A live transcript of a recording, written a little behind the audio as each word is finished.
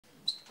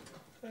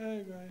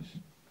Hey guys.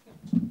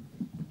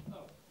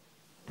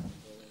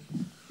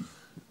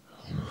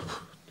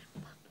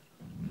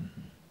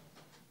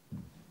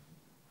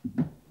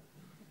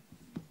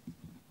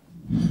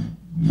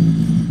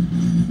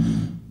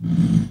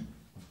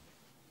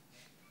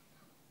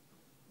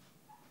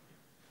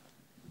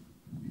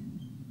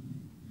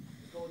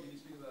 Nikola, can you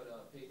speak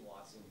about Peyton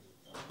Watson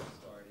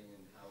starting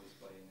and how he's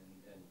playing,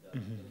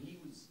 and he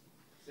was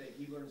saying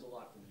he learns a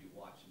lot from you,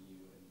 watching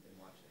you and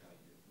watching how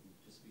you do. Can you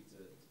just speak to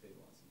Peyton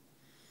Watson?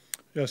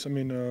 Yes, I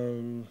mean,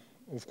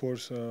 of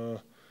course,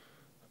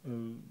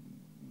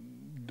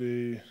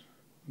 they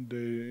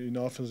they in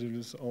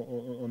offensive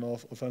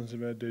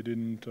offensive end they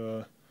didn't.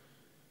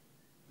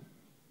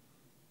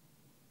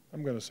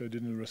 I'm gonna say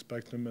didn't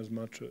respect him as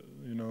much,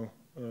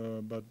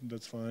 but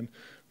that's fine.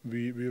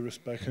 We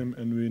respect him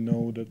and we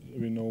know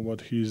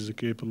what he's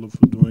capable of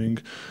doing,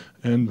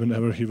 and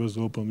whenever he was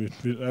open,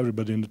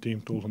 everybody in the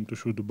team told him to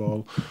shoot the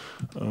ball.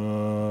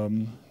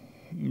 Um,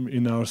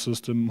 in our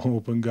system,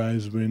 open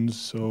guys wins.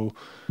 So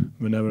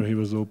whenever he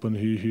was open,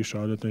 he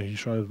shot it and he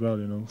shot it well.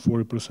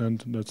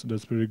 40%.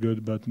 That's pretty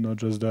good. But not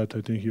just that. I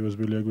think he was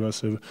really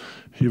aggressive.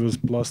 He was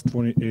plus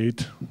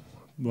 28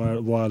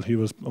 while he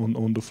was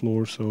on the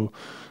floor. So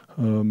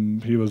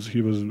he was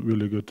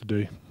really good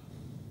today.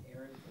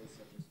 Aaron plays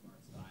such a smart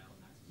style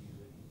next to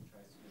you, and he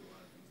tries to do a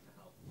lot of things to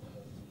help the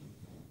whole team.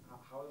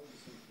 How have you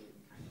seen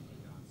Peyton kind of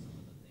take on some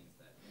of the things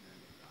that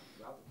Aaron has done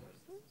throughout the course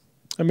of the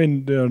season? I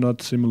mean, they are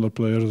not similar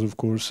players, of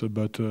course,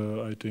 but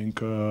I think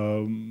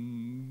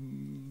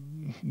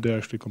they're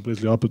actually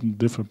completely opposite,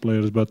 different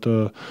players. But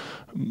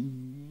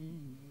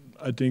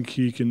I think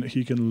he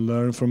can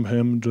learn from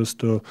him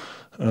just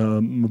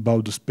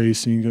about the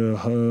spacing,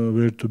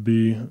 where to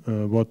be,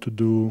 what to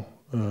do.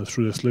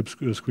 Should I slip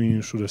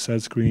screen? Should I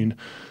set screen?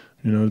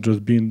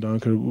 Just being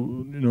dunker.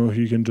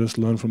 He can just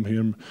learn from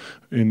him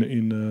in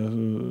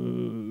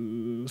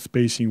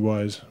spacing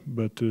wise.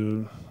 But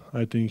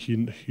I think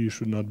he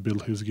should not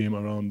build his game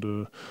around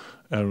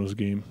Aaron's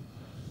game.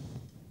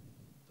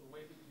 The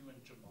way that you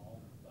and Jamal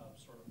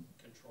sort of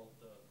controlled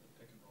the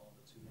pick and roll in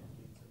the two-man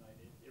game tonight,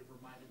 it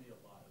reminded me a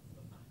lot of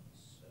the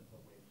finals and the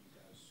way that you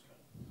guys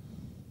kind of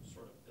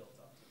sort of built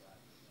up to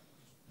that, just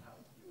how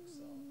you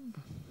excel.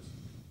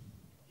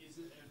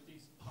 Are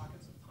these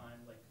pockets of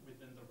time, like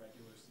within the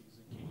regular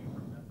season, can you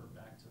remember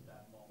back to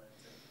that moment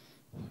and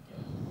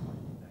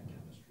get that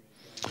chemistry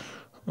again?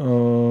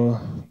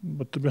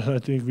 But to be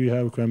honest, I think we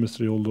have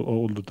chemistry all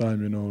the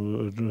time.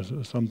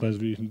 Sometimes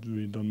we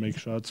don't make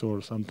shots,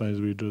 or sometimes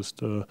we just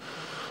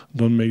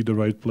don't make the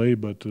right play.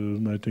 But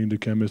I think the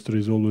chemistry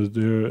is always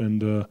there,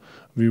 and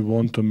we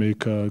want to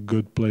make a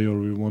good play, or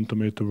we want to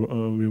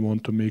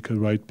make a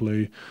right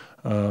play.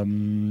 I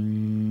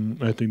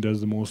think that's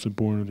the most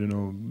important.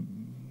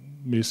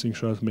 Missing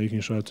shots,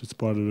 making shots, it's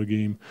part of the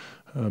game.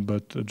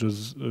 But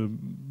just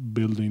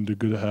building the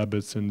good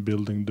habits and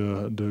building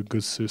the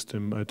good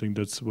system, I think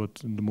that's what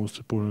the most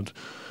important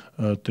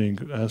thing.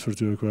 Answer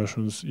to your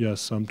questions,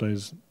 yes,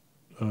 sometimes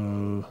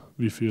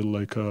we feel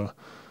like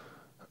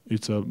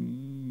it's a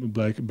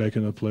back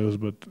in the playoffs,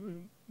 but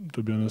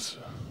to be honest,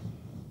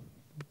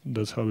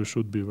 that's how it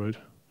should be, right?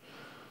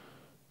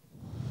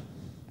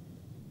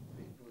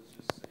 Peyton was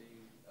just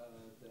saying that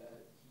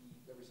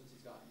ever since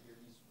he's gotten here,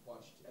 he's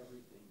watched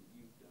everything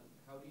you've done.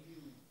 How do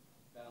you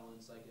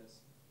balance, I guess,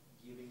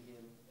 giving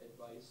him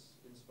advice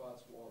in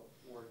spots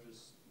or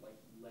just like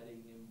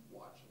letting him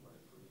watch and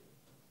learn from you?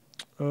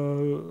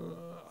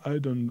 I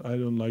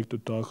don't like to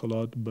talk a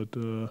lot, but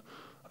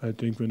I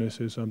think when I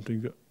say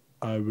something,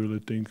 I really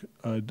think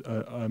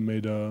I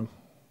made a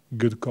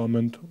good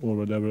comment or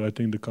whatever. I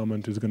think the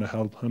comment is gonna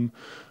help him.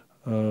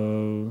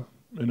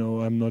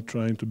 I'm not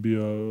trying to be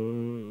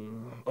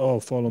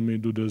follow me,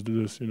 do this,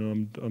 do this.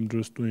 I'm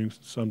just doing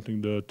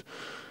something that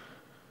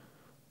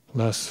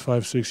lasts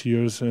 5 6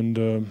 years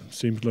and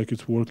seems like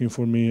it's working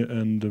for me.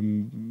 And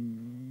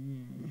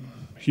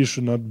he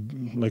should not,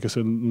 like I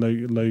said,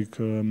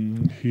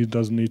 he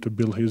doesn't need to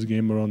build his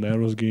game around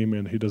Arrow's game,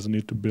 and he doesn't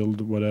need to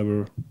build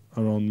whatever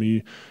around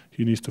me.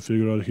 He needs to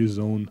figure out his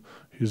own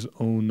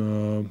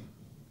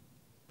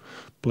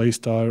play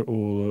style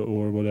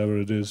or whatever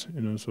it is.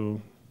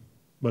 So,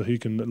 but he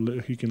can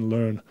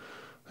learn.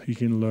 He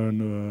can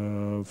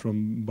learn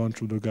from a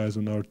bunch of the guys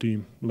on our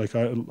team. Like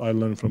I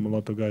learned from a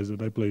lot of guys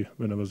that I play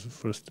when I was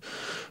first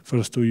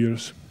 2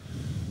 years.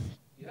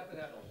 You haven't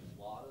had a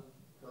lot of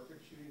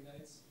perfect shooting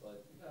nights,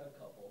 but you've had a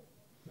couple.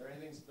 Is there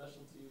anything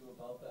special to you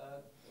about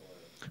that?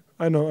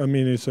 Or? I know. I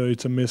mean, it's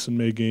a miss and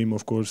make game.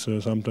 Of course,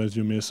 sometimes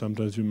you miss,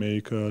 sometimes you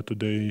make.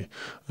 Today,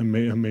 I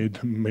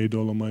made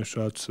all of my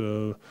shots.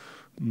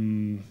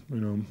 And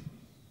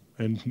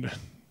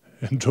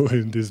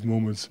enjoying these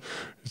moments.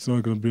 It's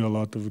not going to be a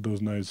lot of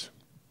those nights.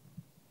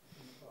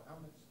 So how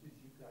much did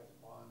you guys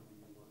bond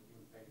when you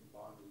and Peyton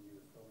bond when you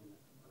were filming the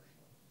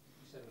commercial?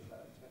 You said it was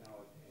about a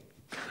 10-hour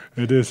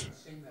day. It is.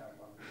 Sing that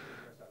one.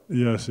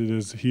 Yes, it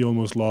is. He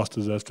almost lost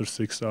us after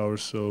 6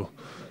 hours, so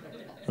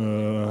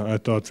I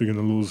thought we are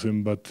going to lose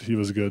him, but he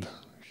was good.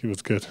 He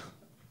was good.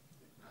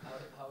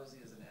 How is he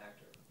as an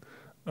actor?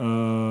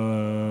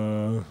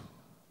 Uh,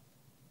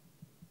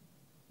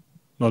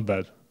 not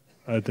bad.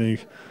 I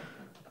think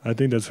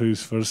that's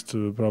his first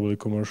probably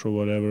commercial,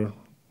 whatever.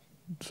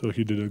 So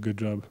he did a good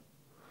job.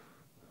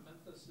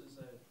 Memphis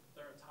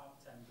they're a top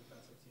 10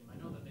 defensive team. I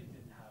know that they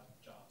didn't have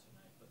Ja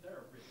tonight, but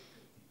they're a really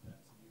good defense.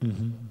 And you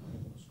guys were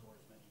able to score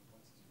as many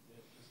points as you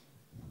did.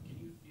 Can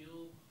you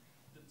feel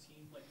the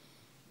team like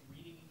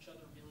reading each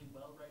other really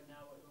well right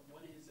now?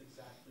 What is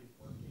exactly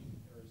working,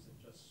 or is it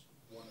just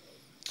one of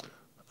those?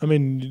 I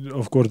mean,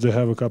 of course, they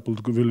have a couple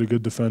of really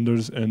good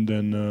defenders, and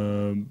then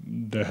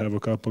they have a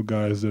couple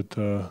guys that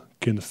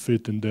can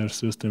fit in their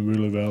system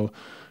really well.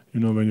 You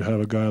know, when you have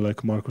a guy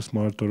like Marcus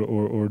Smart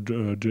or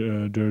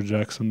Jared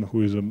Jackson,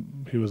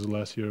 he was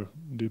last year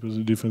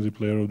defensive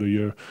player of the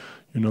year.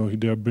 You know,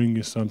 they are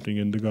bringing something,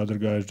 and the other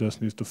guys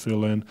just needs to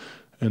fill in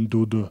and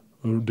do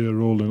their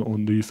role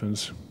on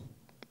defense.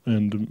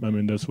 And I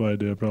mean, that's why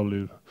they're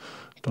probably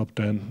top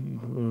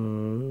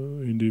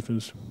 10 in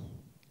defense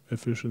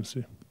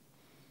efficiency.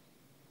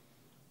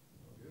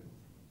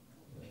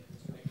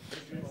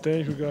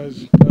 Thank you,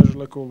 guys. Pleasure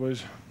like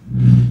always.